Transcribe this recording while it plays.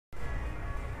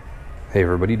Hey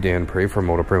everybody, Dan Prairie from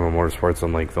Motoprimo Motorsports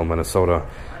in Lakeville, Minnesota.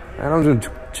 And I'm going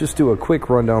to just do a quick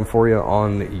rundown for you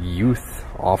on youth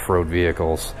off-road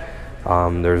vehicles.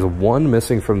 There's one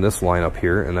missing from this lineup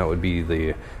here, and that would be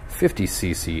the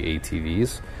 50cc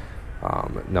ATVs.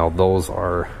 Now those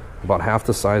are about half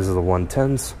the size of the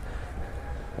 110s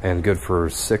and good for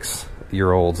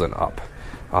 6-year-olds and up.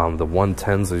 The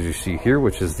 110s, as you see here,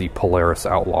 which is the Polaris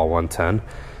Outlaw 110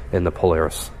 and the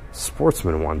Polaris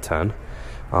Sportsman 110,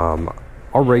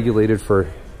 are regulated for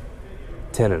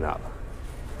 10 and up.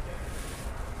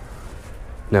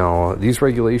 Now, these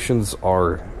regulations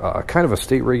are kind of a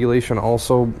state regulation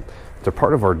also. They're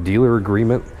part of our dealer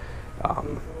agreement.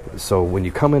 So when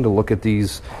you come in to look at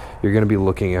these, you're going to be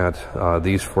looking at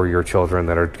these for your children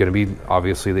that are going to be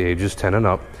obviously the ages 10 and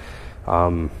up,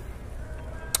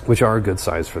 which are a good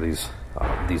size for these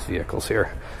vehicles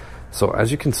here. So as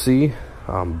you can see,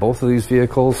 both of these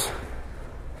vehicles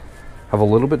have a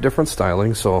little bit different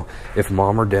styling. So if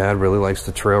mom or dad really likes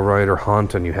to trail ride or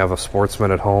hunt and you have a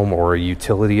Sportsman at home or a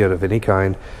utility of any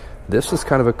kind, this is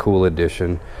kind of a cool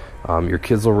addition. Your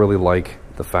kids will really like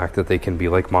the fact that they can be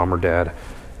like mom or dad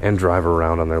and drive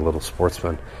around on their little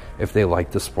Sportsman. If they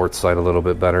like the sports side a little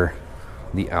bit better,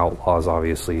 the Outlaw is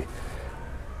obviously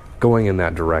going in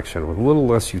that direction with a little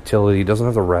less utility. Doesn't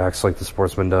have the racks like the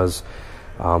Sportsman does,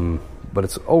 but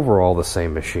it's overall the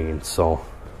same machine. So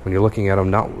when you're looking at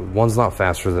them, one's not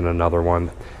faster than another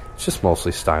one. It's just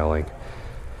mostly styling.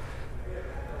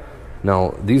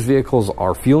 Now, these vehicles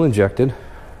are fuel injected.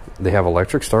 They have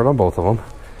electric start on both of them,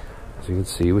 as you can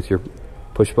see with your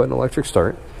push button electric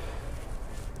start.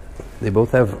 They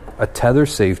both have a tether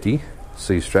safety,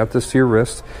 so you strap this to your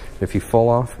wrist. If you fall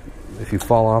off,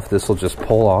 this will just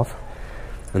pull off,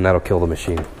 and that'll kill the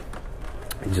machine.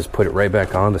 You just put it right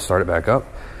back on to start it back up.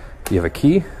 You have a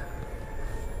key.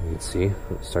 You can see it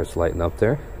starts lighting up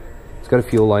there. It's got a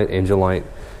fuel light, engine light,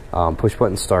 push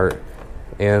button start,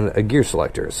 and a gear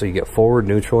selector. So you get forward,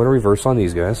 neutral, and reverse on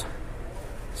these guys.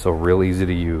 So real easy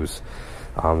to use.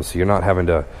 So you're not having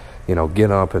to, get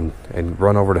up and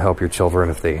run over to help your children.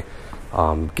 If they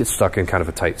get stuck in kind of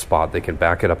a tight spot, they can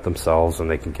back it up themselves and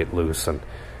they can get loose and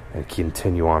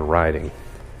continue on riding.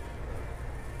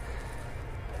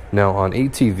 Now on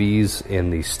ATVs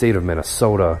in the state of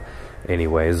Minnesota,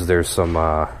 anyways, there's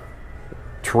some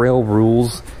trail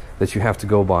rules that you have to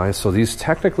go by. So these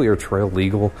technically are trail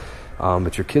legal,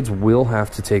 but your kids will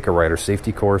have to take a rider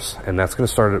safety course, and that's going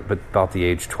to start at about the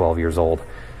age 12 years old.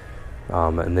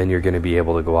 And then you're going to be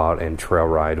able to go out and trail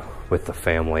ride with the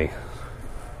family.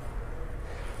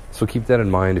 So keep that in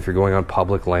mind if you're going on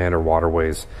public land or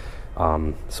waterways.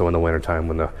 So in the wintertime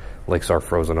when the lakes are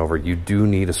frozen over, you do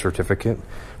need a certificate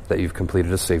that you've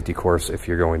completed a safety course if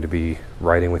you're going to be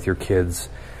riding with your kids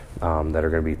that are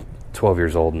going to be 12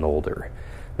 years old and older.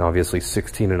 Now obviously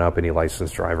 16 and up, any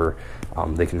licensed driver,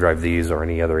 they can drive these or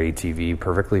any other ATV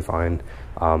perfectly fine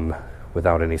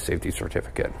without any safety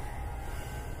certificate.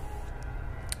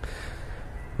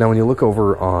 Now when you look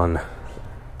over on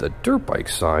the dirt bike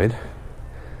side,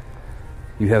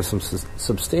 you have some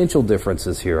substantial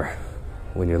differences here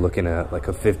when you're looking at like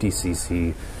a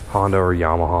 50cc Honda or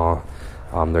Yamaha.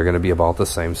 They're going to be about the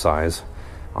same size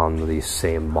on the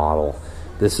same model.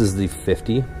 This is the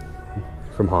 50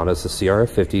 from Honda. It's the CRF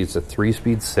 50. It's a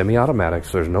 3-speed semi-automatic,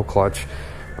 so there's no clutch.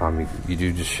 You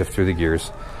do just shift through the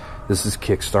gears. This is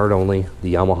kickstart only.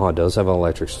 The Yamaha does have an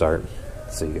electric start.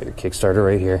 So you got your Kickstarter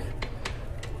right here.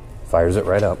 Fires it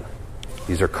right up.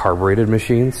 These are carbureted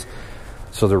machines,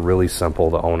 so they're really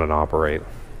simple to own and operate.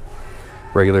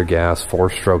 Regular gas,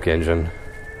 4-stroke engine,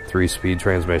 3-speed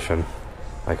transmission.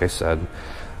 Like I said,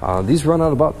 these run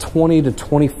out about 20 to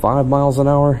 25 miles an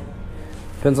hour.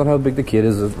 Depends on how big the kid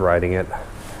is that's riding it.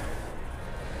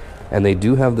 And they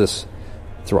do have this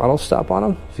throttle stop on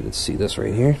them. If you can see this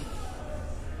right here.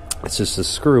 It's just a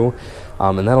screw,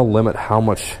 and that'll limit how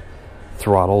much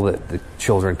throttle that the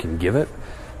children can give it.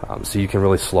 So you can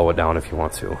really slow it down if you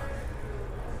want to.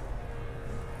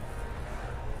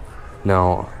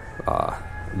 Now,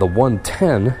 the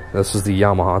 110, this is the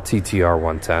Yamaha TTR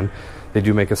 110. They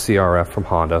do make a CRF from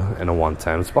Honda and a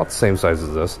 110. It's about the same size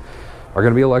as this. Are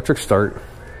going to be electric start.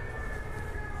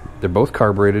 They're both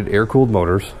carbureted, air-cooled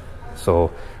motors.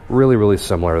 So really, really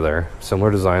similar there.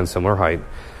 Similar design, similar height.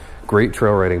 Great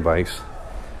trail riding bikes,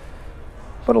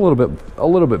 but a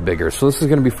little bit bigger. So this is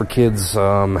going to be for kids,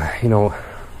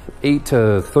 8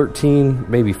 to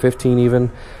 13, maybe 15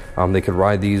 even. They could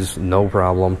ride these no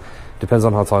problem. Depends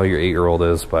on how tall your 8-year-old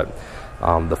is, but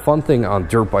the fun thing on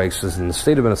dirt bikes is in the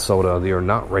state of Minnesota, they are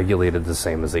not regulated the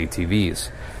same as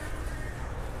ATVs.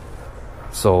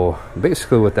 So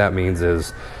basically what that means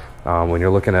is when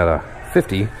you're looking at a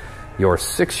 50, your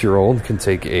 6-year-old can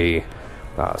take a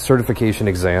certification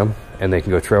exam, and they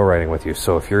can go trail riding with you.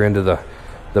 So if you're into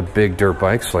the big dirt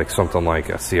bikes, like something like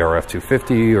a CRF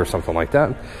 250 or something like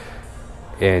that,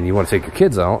 and you want to take your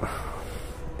kids out,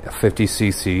 a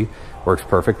 50cc works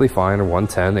perfectly fine, or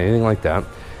 110, anything like that.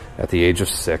 At the age of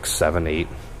 6, 7, 8,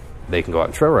 they can go out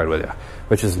and trail ride with you,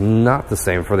 which is not the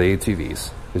same for the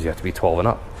ATVs, because you have to be 12 and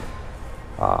up.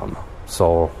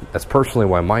 So that's personally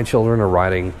why my children are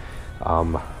riding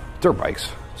dirt bikes,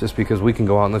 just because we can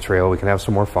go out on the trail, we can have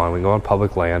some more fun, we can go on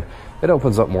public land. It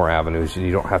opens up more avenues, and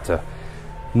you don't have to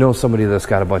know somebody that's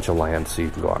got a bunch of land so you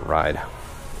can go out and ride.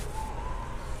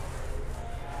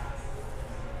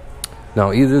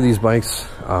 Now, either of these bikes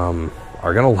are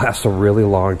going to last a really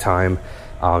long time.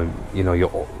 You know,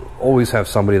 you'll always have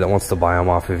somebody that wants to buy them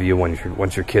off of you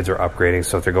once your kids are upgrading.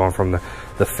 So if they're going from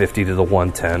the 50 to the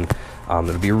 110,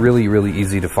 it'll be really, really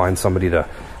easy to find somebody to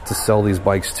sell these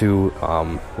bikes to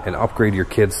and upgrade your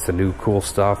kids to new cool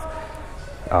stuff.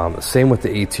 Same with the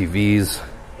ATVs.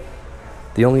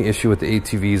 The only issue with the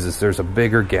ATVs is there's a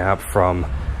bigger gap from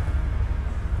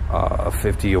a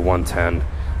 50, a 110,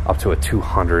 up to a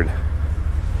 200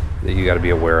 that you got to be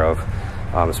aware of,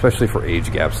 especially for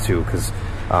age gaps too, because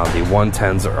the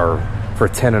 110s are for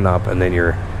 10 and up, and then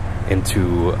you're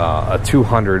into a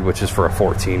 200, which is for a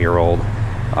 14-year-old,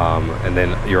 and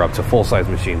then you're up to full-size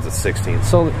machines at 16.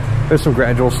 So there's some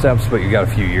gradual steps, but you got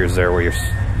a few years there where you're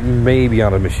maybe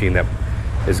on a machine that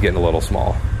is getting a little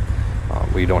small.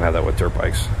 We don't have that with dirt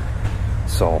bikes.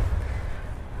 So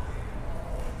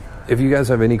if you guys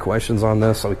have any questions on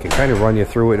this, we can kind of run you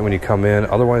through it when you come in.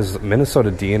 Otherwise,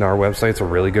 Minnesota DNR website's a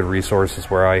really good resource.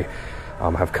 It's where I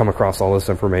have come across all this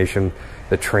information.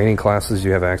 The training classes,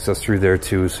 you have access through there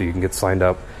too, so you can get signed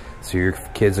up so your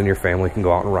kids and your family can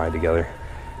go out and ride together.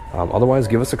 Otherwise,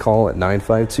 give us a call at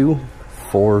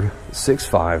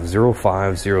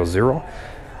 952-465-0500.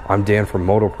 I'm Dan from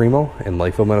Motoprimo in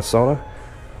Lakeville, Minnesota.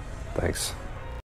 Thanks.